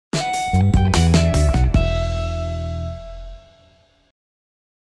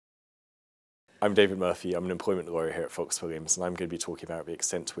I'm David Murphy. I'm an employment lawyer here at Fox Williams, and I'm going to be talking about the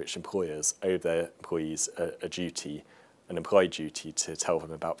extent to which employers owe their employees a duty, an implied duty, to tell them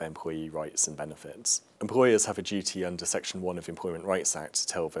about their employee rights and benefits. Employers have a duty under Section 1 of the Employment Rights Act to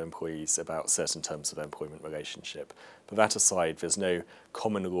tell their employees about certain terms of their employment relationship. But that aside, there's no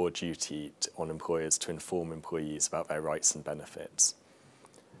common law duty on employers to inform employees about their rights and benefits.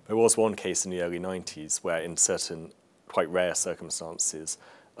 There was one case in the early 90s where, in certain quite rare circumstances,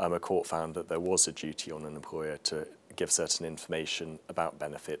 a court found that there was a duty on an employer to give certain information about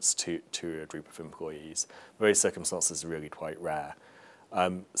benefits to a group of employees. Those circumstances are really quite rare.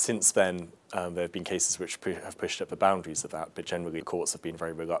 Since then, there have been cases which have pushed up the boundaries of that, but generally courts have been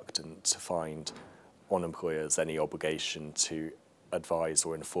very reluctant to find on employers any obligation to advise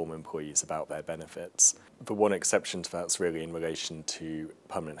or inform employees about their benefits. The one exception to that is really in relation to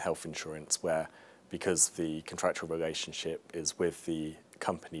permanent health insurance, where because the contractual relationship is with the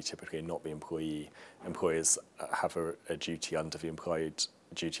company typically and not the employee, employers have a duty under the implied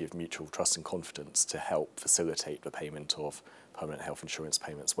duty of mutual trust and confidence to help facilitate the payment of permanent health insurance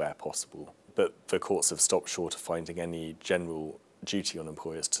payments where possible. But the courts have stopped short of finding any general duty on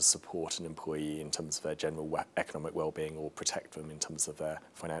employers to support an employee in terms of their general economic well-being or protect them in terms of their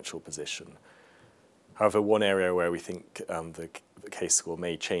financial position. However, one area where we think the case law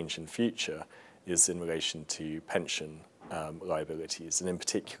may change in future is in relation to pension liabilities, and in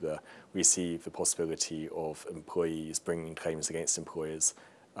particular we see the possibility of employees bringing claims against employers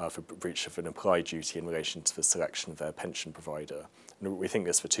for breach of an implied duty in relation to the selection of their pension provider. And we think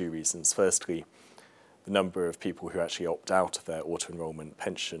this for two reasons. Firstly, the number of people who actually opt out of their auto-enrolment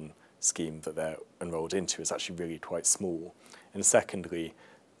pension scheme that they're enrolled into is actually really quite small. And secondly,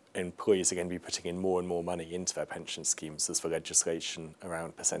 employees are going to be putting in more and more money into their pension schemes as the legislation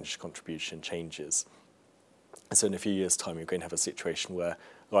around percentage contribution changes. So in a few years' time, you're going to have a situation where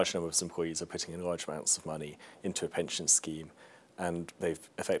large numbers of employees are putting in large amounts of money into a pension scheme, and they've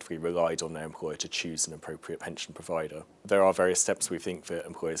effectively relied on their employer to choose an appropriate pension provider. There are various steps we think that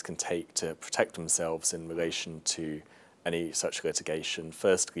employers can take to protect themselves in relation to any such litigation.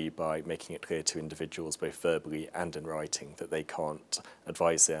 Firstly, by making it clear to individuals, both verbally and in writing, that they can't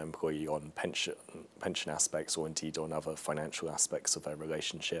advise their employee on pension aspects or indeed on other financial aspects of their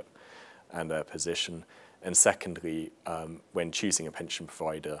relationship and their position. And secondly, when choosing a pension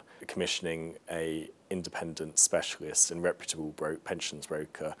provider, commissioning an independent specialist and reputable pensions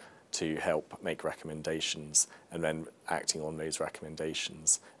broker to help make recommendations and then acting on those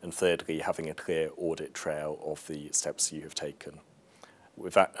recommendations. And thirdly, having a clear audit trail of the steps you have taken.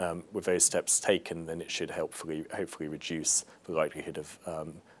 With those steps taken, then it should hopefully reduce the likelihood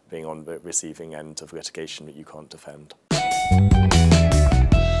of being on the receiving end of litigation that you can't defend.